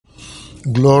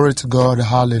Glory to God.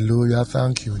 Hallelujah.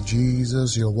 Thank you,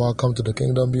 Jesus. You're welcome to the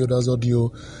Kingdom Builders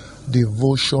Audio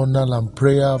devotional and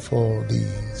prayer for the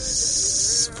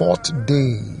fourth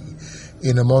day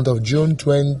in the month of June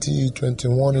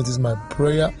 2021. It is my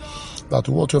prayer that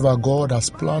whatever God has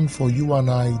planned for you and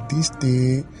I this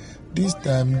day, this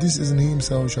time, this season,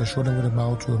 Himself shall show them with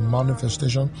about to a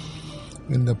manifestation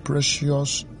in the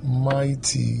precious,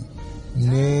 mighty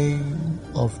name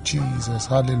of Jesus.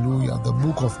 Hallelujah. The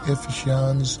book of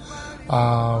Ephesians,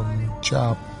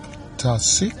 chapter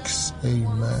 6.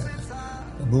 Amen.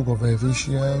 The book of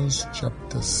Ephesians,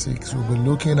 chapter 6. We'll be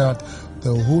looking at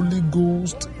the Holy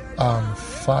Ghost and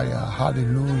fire.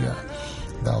 Hallelujah.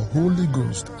 The Holy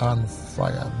Ghost and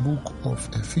fire. Book of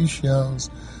Ephesians,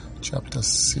 chapter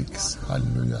 6.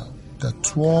 Hallelujah. The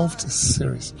 12th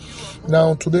series.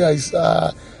 Now, today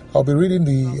I'll be reading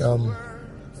the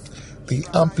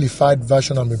amplified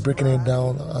version. I'll be breaking it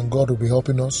down, and God will be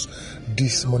helping us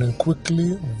this morning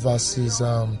quickly. Verses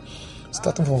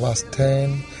starting from verse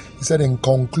 10. He said, in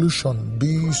conclusion,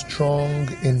 be strong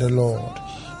in the Lord.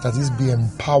 That is, be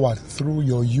empowered through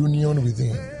your union with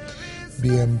Him.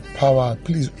 Be empowered.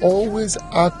 Please always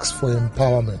ask for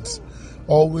empowerment.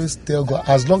 Always tell God,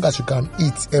 as long as you can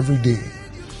eat every day.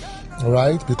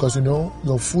 Right? Because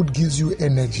your food gives you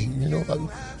energy.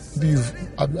 Maybe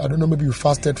I don't know, maybe you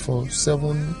fasted for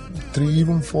 7, 3,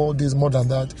 even 4 days, more than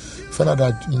that. You found out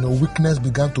that weakness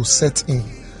began to set in.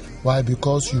 Why?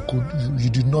 Because you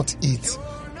did not eat,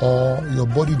 or your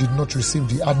body did not receive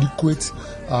the adequate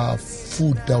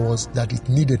food that it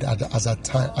needed as a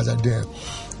day.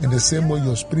 In the same way,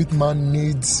 your spirit man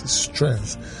needs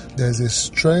strength. There is a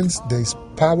strength, there is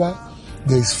power,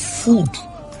 there is food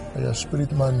that your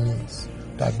spirit man needs,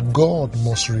 that God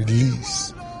must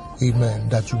release. Amen.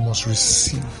 That you must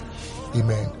receive.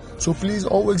 Amen. So please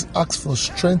always ask for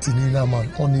strength in inner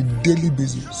man on a daily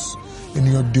basis in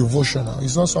your devotional.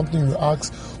 It's not something you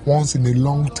ask once in a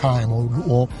long time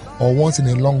or once in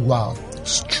a long while.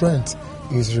 Strength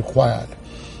is required.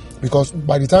 Because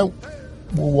by the time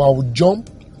I will jump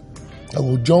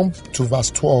to verse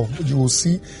 12, you will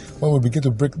see when we begin to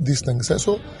break this thing.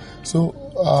 So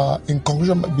in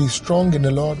conclusion, be strong in the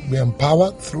Lord, be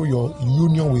empowered through your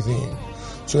union with Him.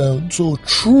 So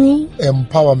true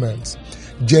empowerment,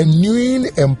 genuine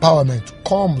empowerment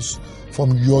comes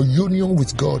from your union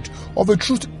with God. Of a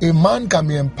truth, a man can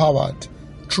be empowered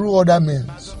through other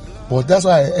means, but that's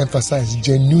why I emphasize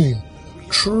genuine,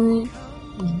 true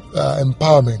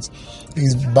empowerment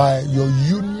is by your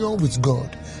union with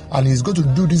God. And He's going to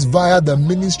do this via the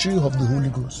ministry of the Holy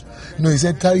Ghost. He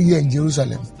said, tarry here in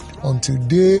Jerusalem until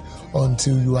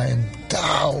you are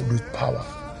endowed with power.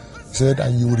 He said,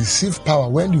 and you will receive power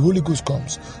when the Holy Ghost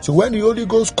comes. So when the Holy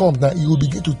Ghost comes, now He will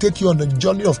begin to take you on the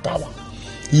journey of power.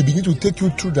 He will begin to take you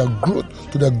through the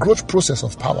growth process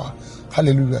of power.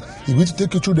 Hallelujah. He will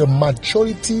take you through the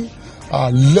maturity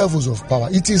levels of power.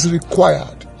 It is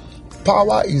required.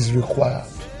 Power is required.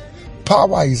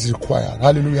 Power is required.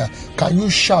 Hallelujah. Can you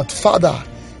shout, Father,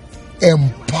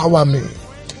 empower me?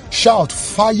 Shout,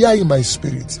 fire in my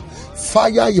spirit,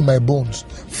 fire in my bones,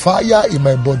 fire in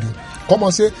my body. Come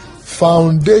on, say,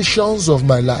 foundations of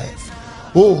my life,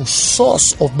 oh,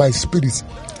 source of my spirit,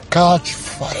 catch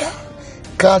fire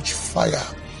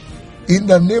in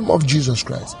the name of Jesus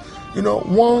Christ.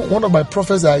 One of my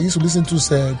prophets that I used to listen to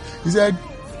said, he said,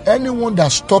 anyone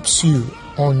that stops you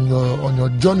on your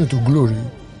journey to glory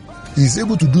is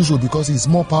able to do so because he's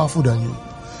more powerful than you.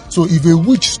 So if a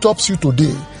witch stops you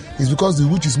today, it's because the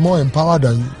witch is more empowered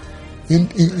than you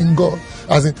in God.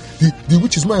 As in, the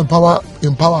witch is more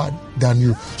empowered than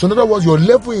you. So in other words, your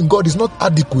level in God is not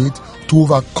adequate to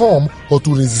overcome or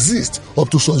to resist or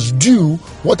to subdue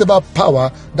whatever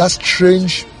power that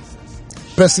strange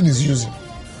person is using.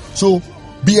 So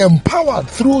be empowered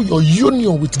through your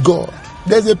union with God.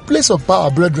 There's a place of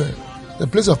power, brethren. A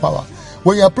place of power.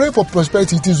 When you are praying for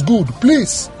prosperity, it is good.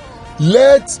 Please,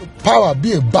 let power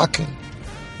be a backing.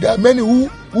 There are many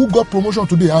who got promotion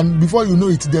today, and before you know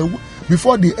it,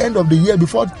 before the end of the year,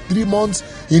 before 3 months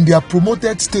in their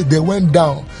promoted state, they went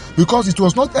down. Because it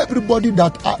was not everybody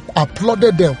that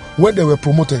applauded them when they were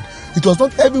promoted. It was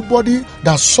not everybody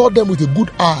that saw them with a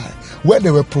good eye when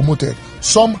they were promoted.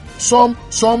 Some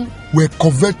were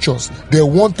covetous. They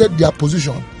wanted their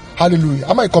position. Hallelujah.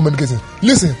 Am I communicating?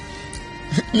 Listen,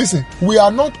 we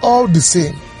are not all the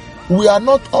same. We are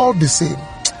not all the same.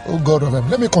 Oh God of heaven,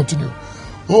 let me continue.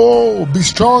 Oh, be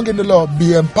strong in the Lord,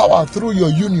 be empowered through your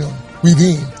union with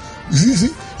Him. You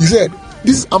see, He said,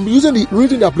 I'm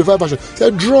reading the Amplified version. He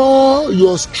said, draw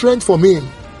your strength from Him.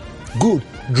 Good.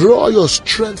 Draw your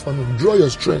strength from Him. Draw your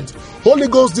strength. Holy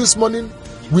Ghost, this morning,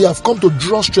 We have come to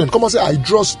draw strength. Come on, say, I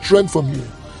draw strength from you.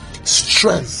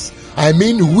 Strength. I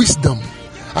mean wisdom.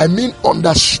 I mean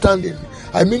understanding.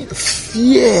 I mean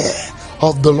fear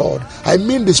of the Lord. I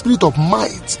mean the spirit of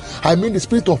might. I mean the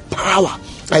spirit of power.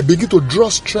 I begin to draw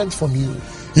strength from you.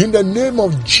 In the name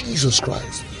of Jesus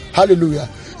Christ. Hallelujah.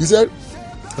 He said,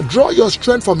 draw your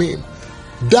strength from him.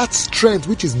 That strength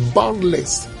which is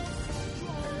boundless.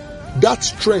 That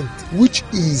strength which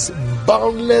is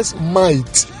boundless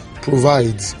might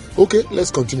provides. Okay,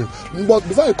 let's continue. But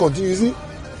before I continue, you see,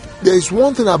 there is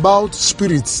one thing about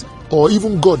spirits or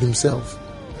even God himself.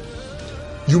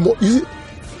 You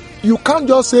can't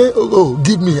just say, oh,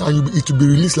 give me, and it will be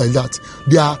released like that.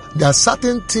 There are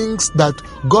certain things that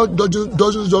God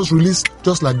doesn't just release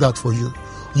just like that for you.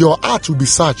 Your heart will be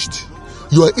searched.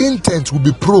 Your intent will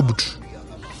be probed.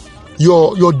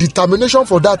 Your determination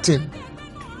for that thing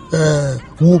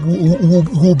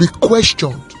will be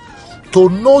questioned to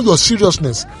know your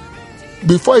seriousness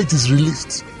before it is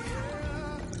released.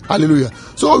 Hallelujah.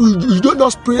 So you don't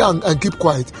just pray and keep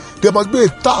quiet. There must be a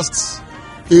thirst,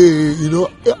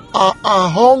 a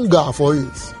hunger for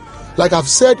it. Like I've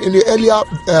said in the earlier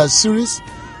series,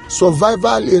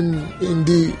 survival in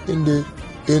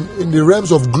the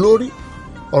realms of glory.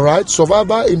 All right,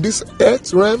 survival in this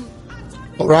earth realm.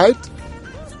 All right,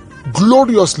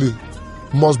 gloriously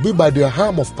must be by the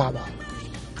arm of power.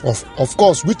 Of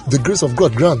course, which the grace of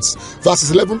God grants.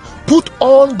 Verses 11, put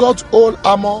on God's own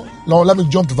armor. Now let me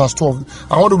jump to verse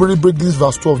 12. I want to really break this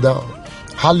verse 12 down.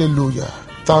 Hallelujah.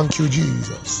 Thank you,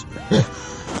 Jesus.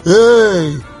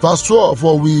 Hey, verse 12,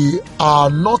 for we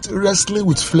are not wrestling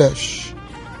with flesh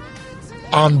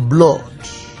and blood.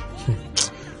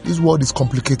 This word is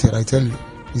complicated, I tell you.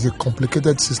 It's a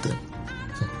complicated system.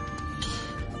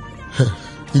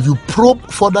 If you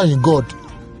probe further in God,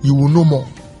 you will know more.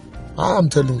 I am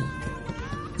telling you,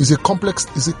 it's a complex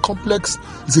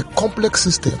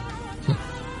system.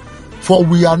 For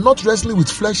we are not wrestling with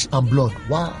flesh and blood.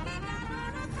 Wow.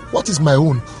 What is my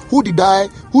own? Who did I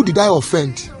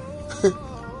offend?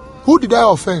 Who did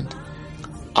I offend?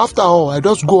 After all, I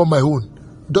just go on my own.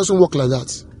 It doesn't work like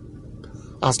that.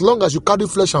 As long as you carry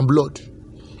flesh and blood,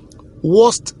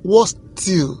 worst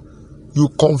still, you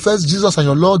confess Jesus as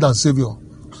your Lord and Savior.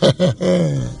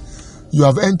 You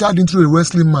have entered into a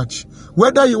wrestling match.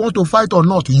 Whether you want to fight or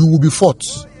not, you will be fought.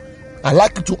 I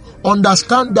like you to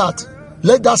understand that.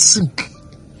 Let that sink.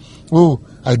 Oh,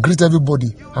 I greet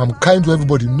everybody. I'm kind to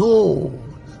everybody. No,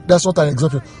 that's not an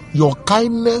example. Your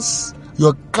kindness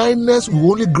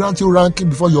will only grant you ranking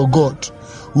before your God.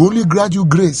 Will only grant you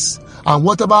grace. And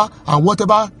whatever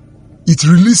it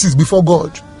releases before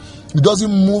God, it doesn't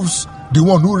move the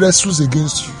one who wrestles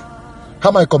against you. How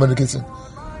am I communicating?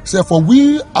 Say, for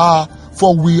we are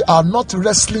not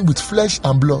wrestling with flesh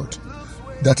and blood.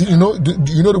 That you know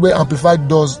the way Amplified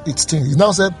does its thing. It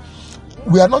now said,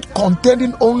 we are not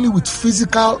contending only with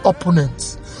physical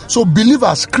opponents. So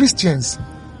believers, Christians,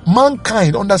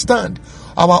 mankind, understand,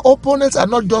 our opponents are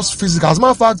not just physical. As a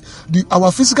matter of fact,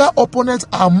 our physical opponents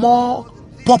are more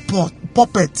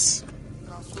puppets.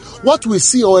 What we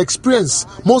see or experience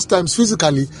most times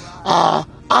physically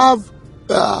have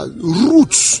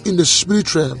roots in the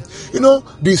spirit realm.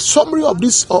 The summary of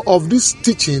this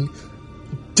teaching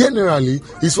generally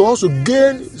is for us to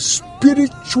gain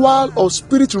spiritual or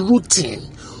spirit rooting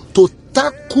to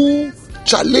tackle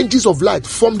challenges of life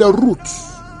from the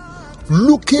roots,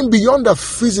 looking beyond the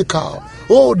physical.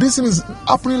 Oh, this thing is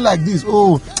happening like this.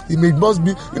 Oh, must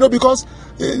be, because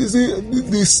you see,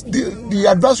 the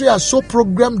adversary has so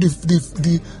programmed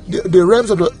the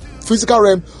realms of the physical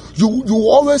realm. You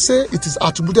always say it is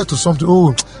attributed to something.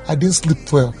 Oh, I didn't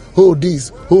sleep well. Oh,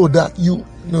 this. Oh, that.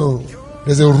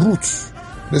 There's a root.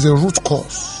 There's a root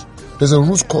cause. There's a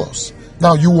root cause.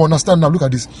 Now you understand. Now look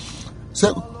at this.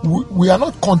 So we are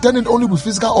not contending only with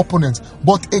physical opponents,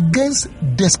 but against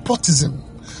despotism.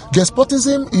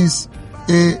 Despotism is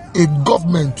a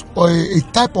government or a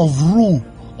type of rule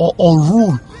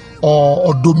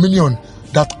or dominion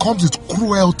that comes with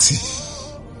cruelty.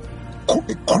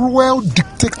 Cruel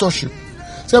dictatorship.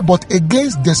 So, but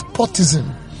against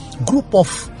despotism, group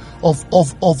of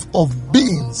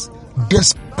beings,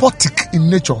 despotic in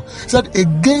nature. Said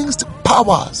against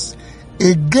powers,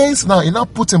 against, now he now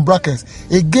puts in brackets,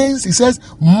 against, he says,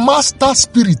 master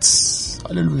spirits.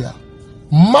 Hallelujah.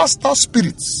 Master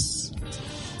spirits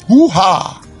who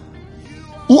are,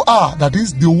 that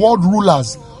is, the world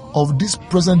rulers of this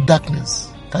present darkness.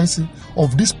 Can you see?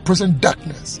 Of this present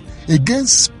darkness,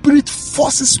 against spirit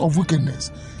forces of wickedness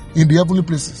in the heavenly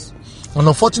places. And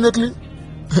unfortunately,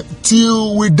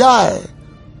 till we die,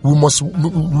 we must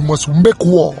make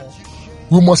war.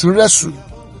 We must wrestle.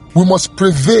 We must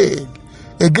prevail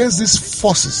against these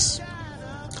forces,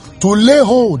 to lay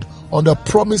hold on the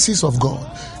promises of God.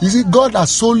 You see, God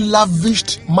has so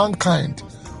lavished mankind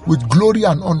with glory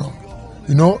and honor.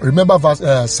 You know, remember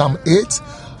Psalm 8,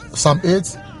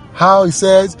 how he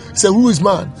says, who is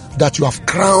man that you have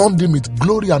crowned him with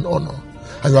glory and honor,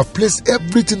 and you have placed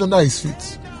everything under his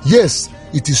feet? Yes,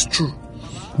 it is true.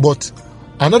 But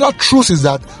another truth is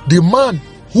that the man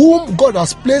whom God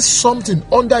has placed something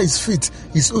under his feet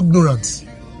is ignorant.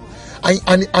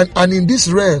 And in this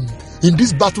realm, in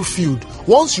this battlefield,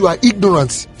 once you are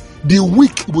ignorant, the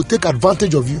weak will take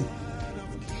advantage of you.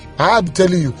 I am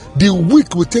telling you, the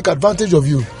weak will take advantage of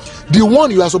you. The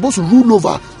one you are supposed to rule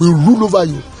over will rule over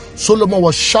you. Solomon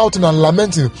was shouting and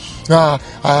lamenting.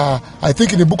 I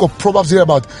think in the book of Proverbs here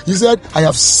he said, I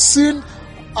have seen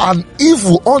an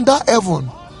evil under heaven,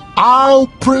 how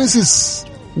princes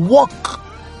walk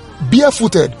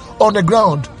barefooted on the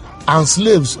ground and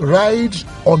slaves ride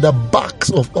on the backs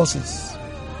of horses.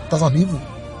 That's an evil.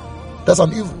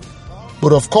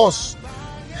 But of course,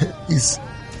 it's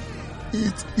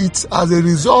as a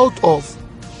result of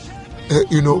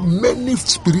many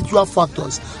spiritual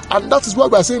factors, and that is why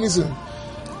we are saying, listen,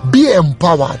 be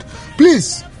empowered.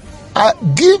 Please,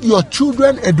 give your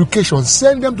children education.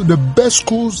 Send them to the best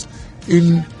schools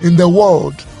in the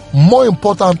world. More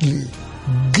importantly,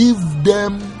 give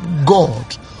them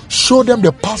God. Show them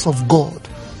the path of God.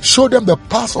 Show them the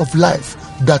path of life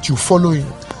that you follow in.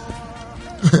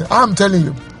 I'm telling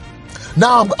you.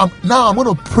 Now I'm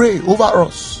going to pray over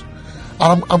us.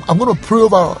 I'm going to pray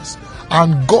over us,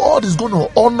 and God is going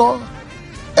to honor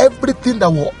everything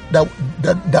that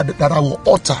I will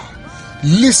utter.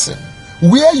 Listen,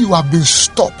 where you have been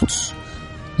stopped,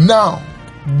 now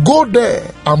go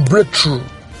there and break through.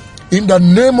 In the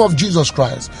name of Jesus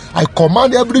Christ, I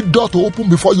command every door to open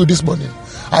before you this morning.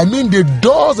 I mean the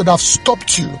doors that have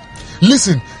stopped you.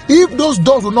 Listen, if those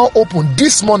doors will not open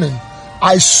this morning,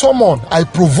 I summon, I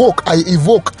provoke, I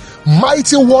evoke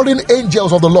mighty warring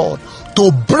angels of the Lord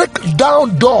to break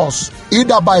down doors,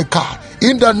 either by car,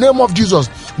 in the name of Jesus,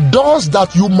 doors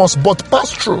that you must but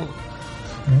pass through.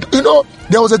 You know,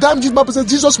 there was a time Jesus said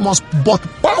Jesus must but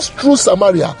pass through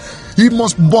Samaria. He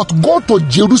must but go to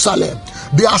Jerusalem.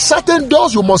 There are certain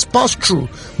doors you must pass through,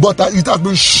 but it has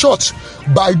been shut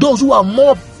by those who are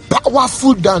more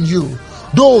powerful than you,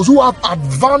 those who have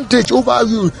advantage over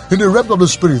you in the realm of the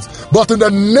spirit. But in the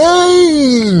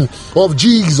name of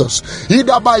Jesus,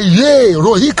 either by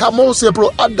Rohikamose Pro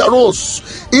Adaros,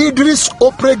 Idris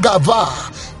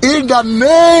Opregava, in the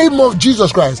name of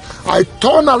Jesus Christ, I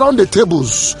turn around the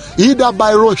tables, either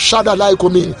by Roshada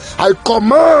Laikomi. I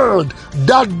command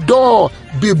that door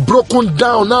be broken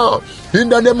down now, in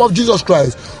the name of Jesus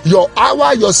Christ. Your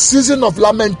hour, your season of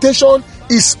lamentation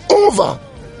is over,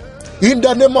 in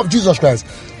the name of Jesus Christ.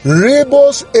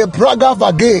 Rebos Epraga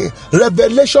Vage,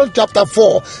 Revelation chapter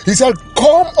 4. He said,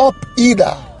 come up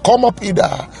either,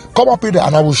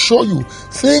 and I will show you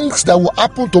things that will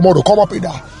happen tomorrow. Come up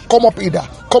either.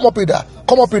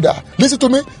 Listen to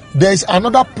me. There is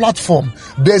another platform.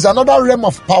 There is another realm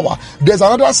of power. There's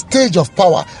another stage of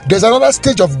power. There's another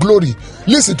stage of glory.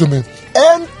 Listen to me.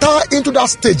 Enter into that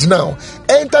stage now.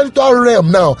 Enter into that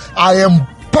realm now. I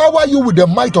empower you with the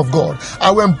might of God.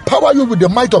 I will empower you with the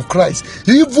might of Christ.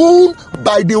 Even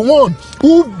by the one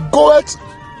who goeth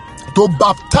to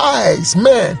baptize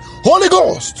men. Holy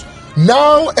Ghost.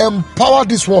 Now empower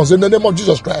these ones in the name of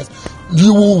Jesus Christ.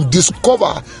 You will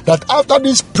discover that after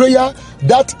this prayer,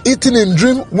 that eating in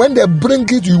dream, when they bring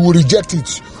it, you will reject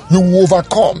it. You will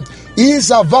overcome.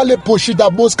 Isa Vale Poshita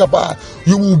Boskapa.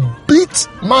 You will beat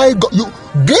my God. You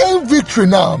gain victory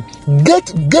now.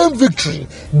 Gain victory.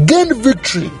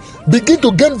 Begin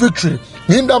to gain victory.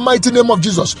 In the mighty name of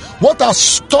Jesus. What has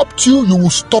stopped you, you will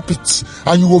stop it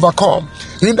and you will overcome.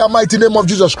 In the mighty name of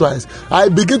Jesus Christ. I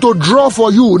begin to draw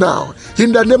for you now.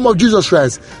 In the name of Jesus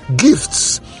Christ.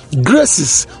 Gifts,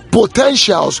 graces,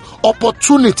 potentials,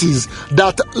 opportunities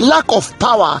that lack of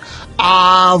power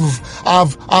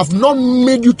have not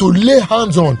made you to lay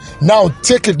hands on. Now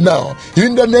take it now.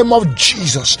 In the name of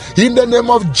Jesus. In the name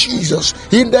of Jesus.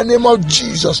 In the name of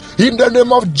Jesus. In the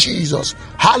name of Jesus.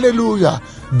 Hallelujah.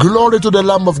 Glory to the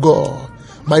Lamb of God.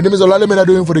 My name is Olale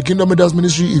Menadoing for the Kingdom Leaders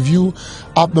Ministry. If you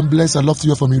have been blessed, I'd love to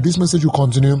hear from you. This message will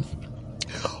continue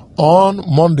on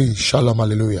Monday. Shalom.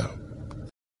 Hallelujah.